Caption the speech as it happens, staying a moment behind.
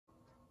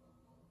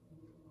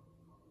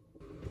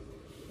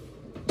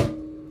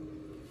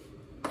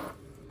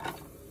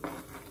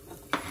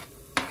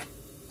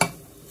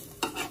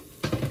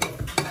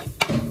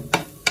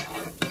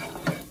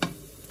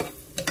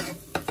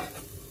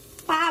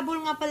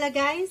pala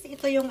guys,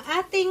 ito yung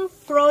ating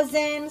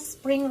frozen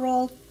spring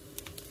roll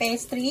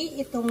pastry,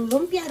 itong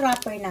lumpia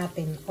wrapper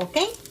natin,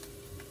 okay?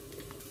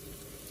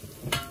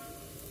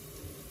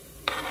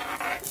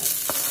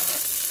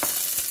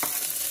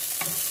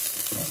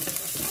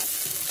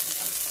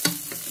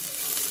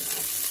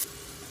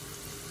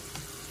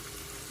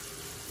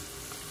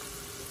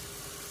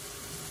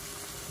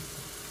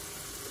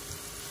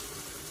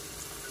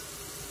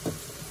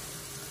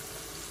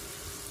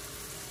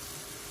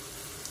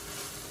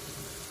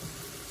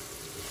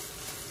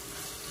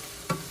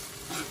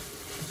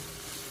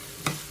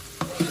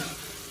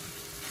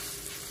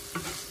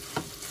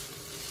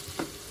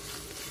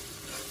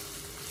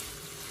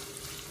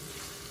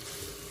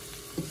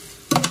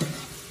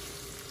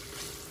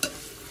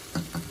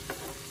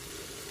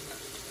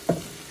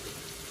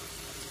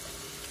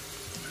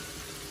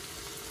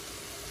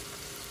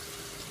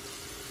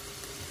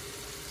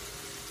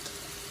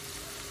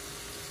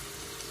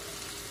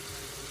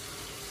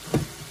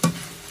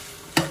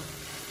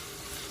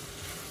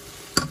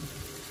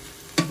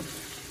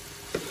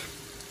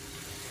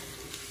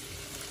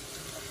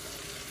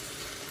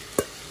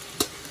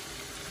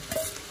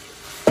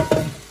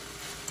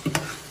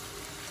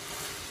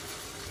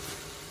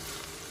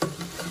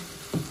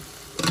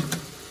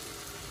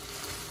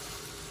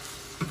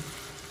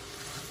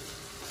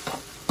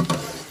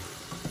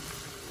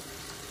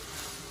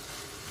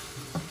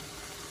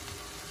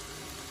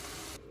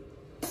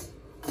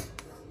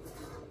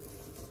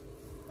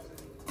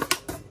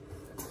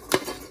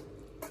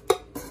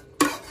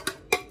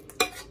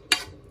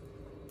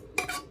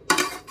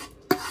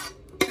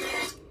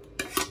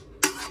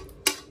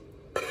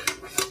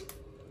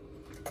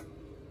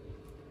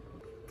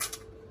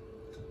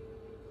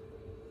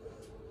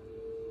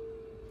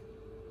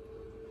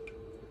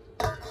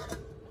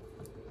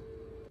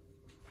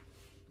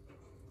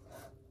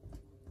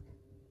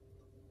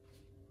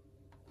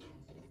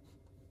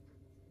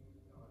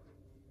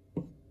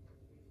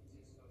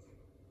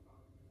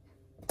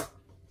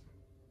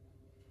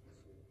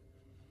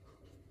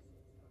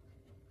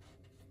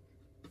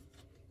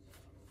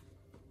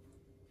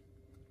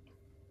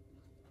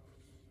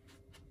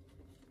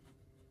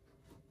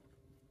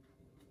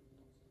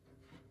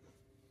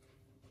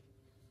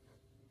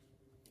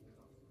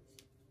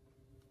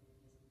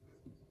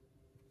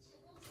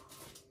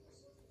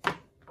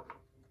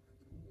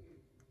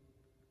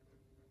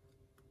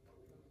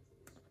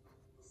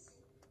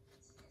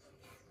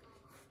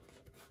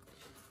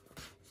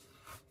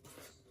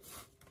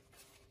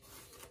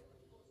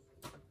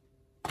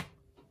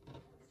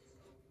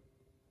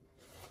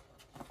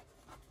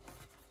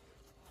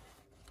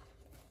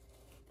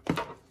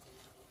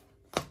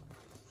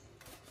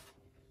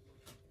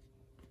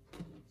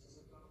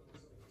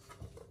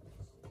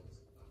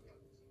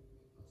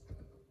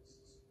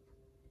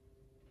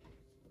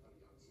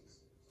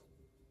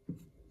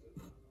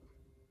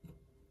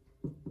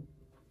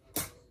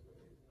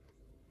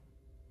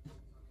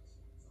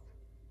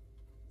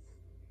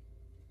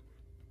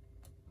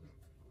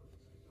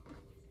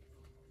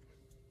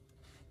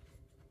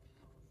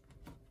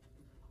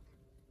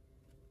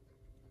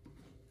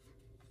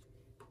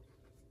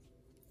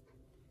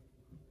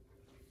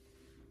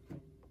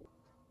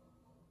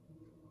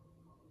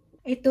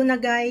 Ito na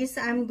guys,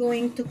 I'm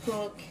going to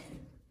cook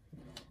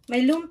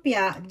my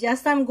lumpia.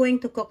 I'm going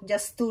to cook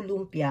just 2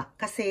 lumpia.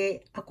 Kasi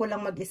ako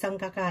lang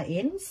mag-isang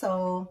kakain.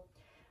 So,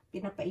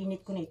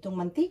 pinapainit ko na itong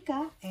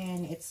mantika.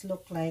 And it's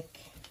look like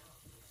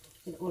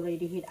it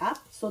already heat up.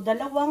 So, 2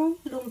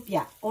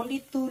 lumpia.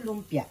 Only 2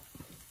 lumpia.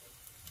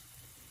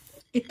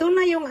 Ito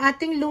na yung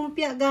ating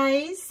lumpia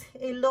guys.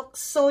 It looks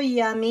so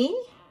yummy.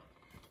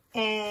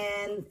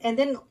 And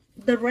then,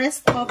 the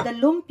rest of the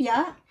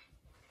lumpia,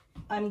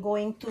 I'm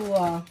going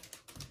to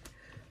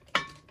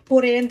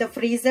put it in the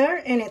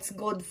freezer and it's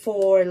good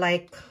for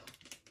like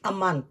a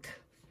month.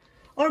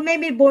 Or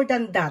maybe more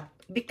than that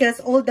because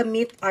all the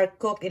meat are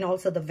cooked and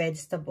also the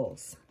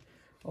vegetables.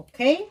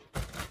 Okay?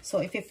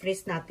 So, if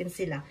i-freeze natin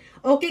sila.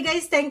 Okay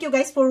guys, thank you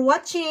guys for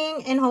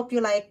watching and hope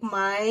you like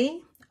my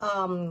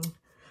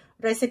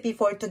recipe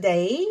for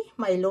today,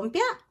 my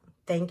lumpia.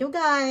 Thank you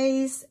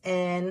guys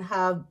and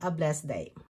have a blessed day.